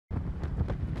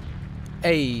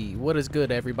Hey, what is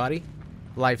good, everybody?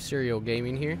 Life Serial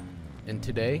Gaming here, and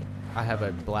today I have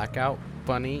a blackout,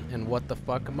 funny, and what the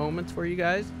fuck moments for you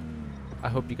guys. I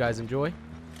hope you guys enjoy.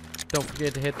 Don't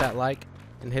forget to hit that like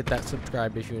and hit that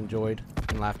subscribe if you enjoyed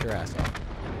and laughed your ass off.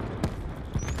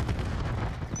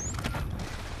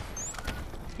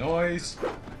 Noise.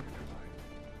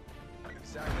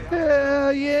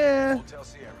 Hell yeah!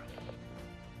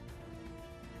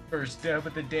 First up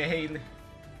of the day,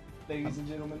 ladies and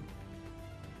gentlemen.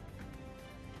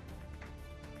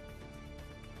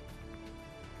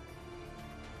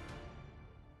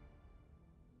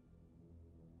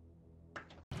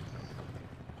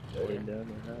 Going down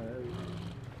the highway.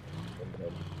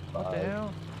 What the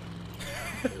hell?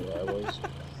 I was.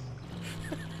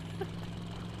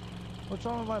 What's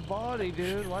wrong with my body,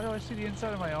 dude? Why do I see the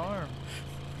inside of my arm?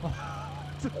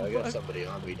 I got somebody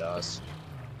on me, DOS.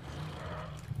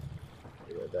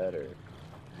 You read that or?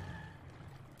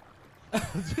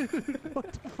 Dude,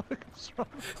 what the fuck is wrong?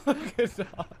 Look at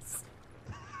us.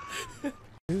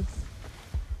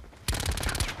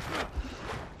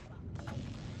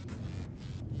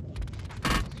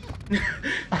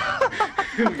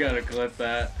 We gotta clip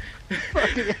that.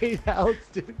 Fucking 8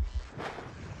 health, dude.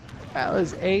 That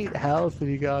was 8 health and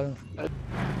you got him.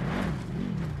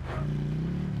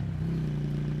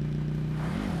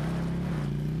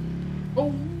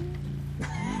 Oh!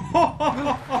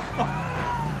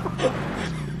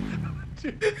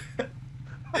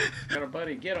 Got a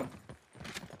buddy, get him.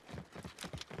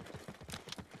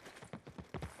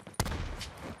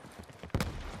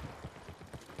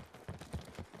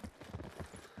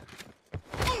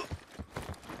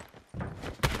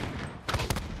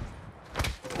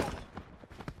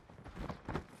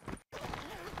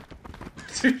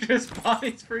 Dude, his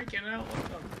body's freaking out.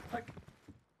 What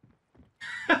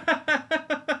the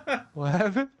fuck? What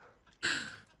happened?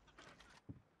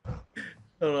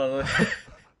 Hold on.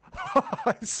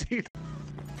 I see.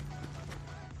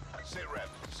 Sit rep.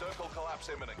 Circle collapse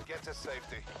imminent. Get to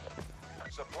safety.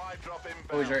 Supply drop inbound.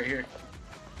 Oh, he's right here.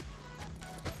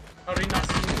 How did he not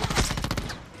see me?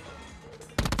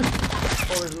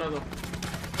 Oh, there's another one.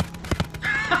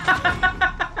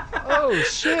 Oh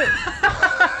shit!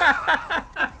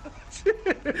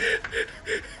 Dude,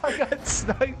 I got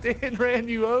sniped and ran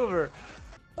you over.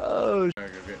 Oh. I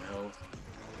gotta go get health.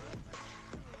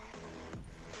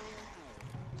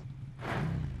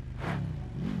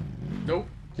 Nope.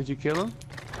 Did you kill him?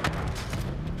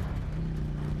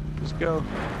 Let's go.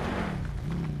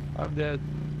 I'm dead.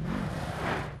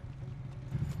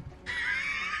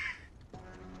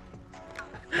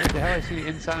 What the hell? I see the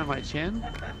inside of my chin?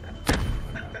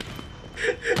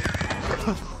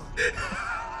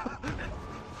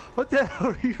 What the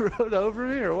hell? You rode over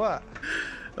me or what?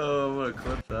 Oh, I'm gonna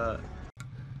clip that.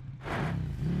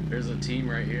 There's a team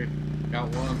right here. Got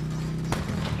one.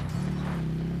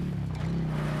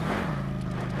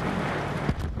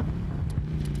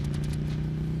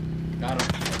 Got him.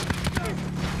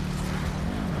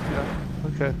 Yeah.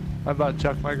 Okay. I'm about to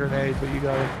chuck my grenade, but you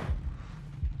got it.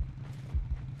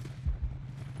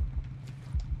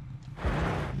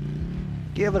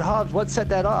 Yeah, but Hobbs, what set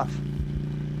that off?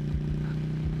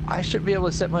 I should be able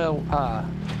to set my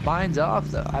mines off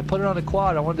though. I put it on a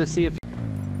quad. I wanted to see if,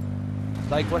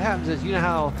 like, what happens is, you know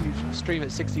how you stream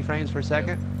at 60 frames per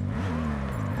second?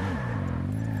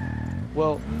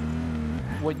 Well,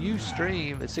 when you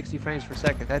stream at 60 frames per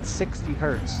second, that's 60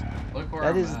 hertz. Look where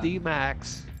That I'm is at. the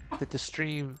max that the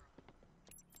stream.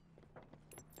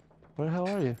 Where the hell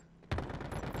are you?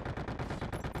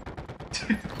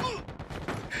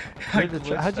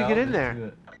 How'd you get in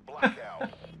there?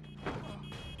 Blackout.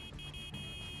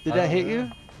 Did that hit you?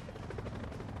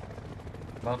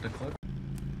 About to clip.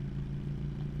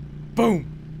 Boom!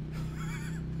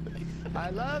 I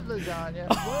love lasagna.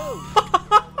 Whoa!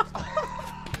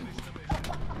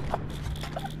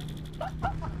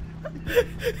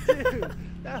 Dude,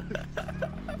 that was...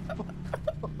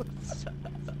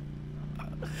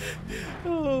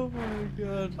 Oh my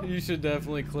god. You should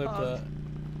definitely clip that.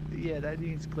 Yeah, that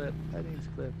needs clip. That needs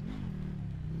clip.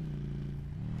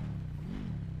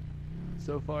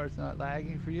 So far, it's not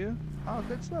lagging for you. Oh,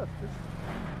 good stuff. Good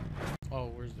stuff. Oh,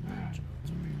 where's the bridge? Oh,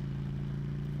 it's over here.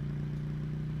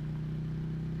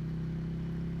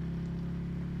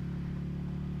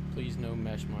 Please no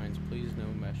mesh mines. Please no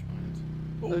mesh mines.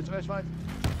 Oh, there's mesh mines.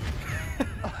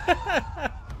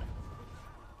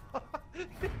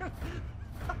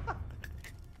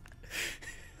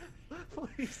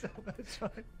 Please no mesh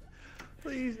mines.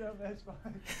 Please no mesh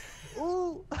mines.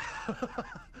 Ooh.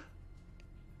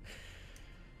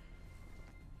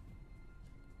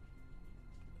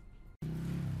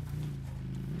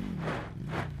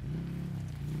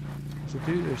 There's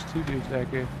a dude. There's two dudes back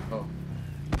here. Oh.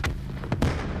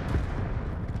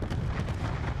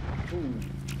 Ooh.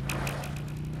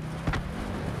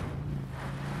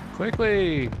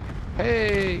 Quickly!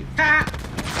 Hey! Ha!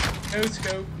 No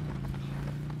scope.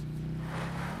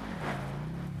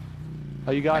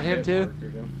 Oh, you got him too?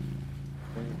 Markered him.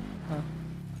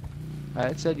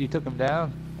 I said you took him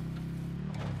down.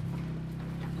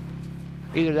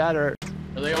 Either that or...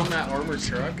 Are they on that armored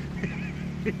truck?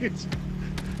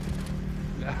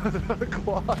 No, they're on a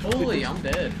quad. Holy, I'm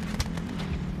dead.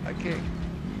 I can't...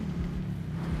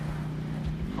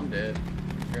 I'm dead.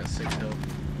 I got 6 health.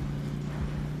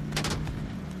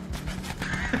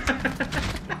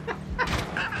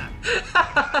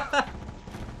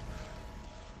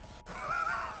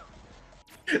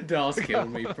 Dallas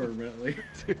killed me permanently.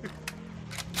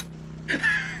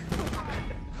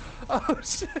 Oh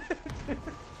shit!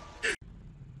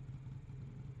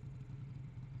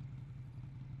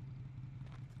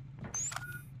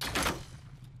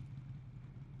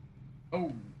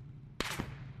 Oh.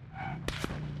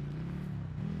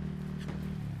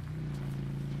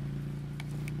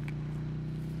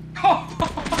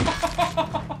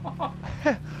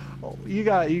 Oh, you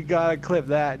gotta clip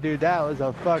that, dude. That was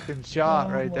a fucking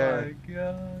shot right there. Oh my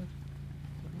god.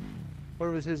 Where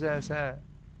was his ass at?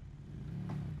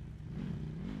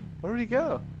 Where did he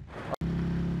go?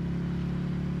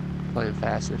 Playing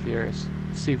Fast and Furious.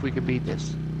 See if we can beat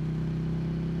this.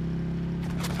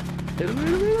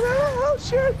 Oh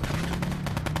shit!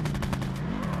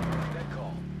 Dead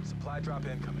call. Supply drop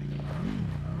incoming.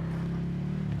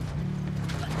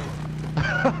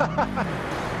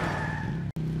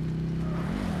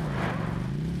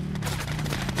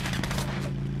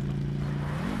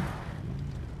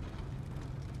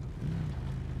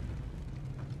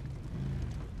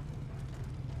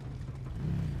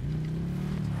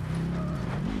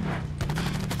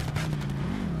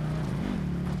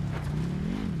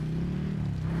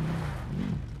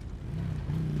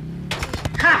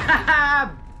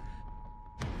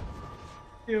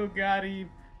 You got him.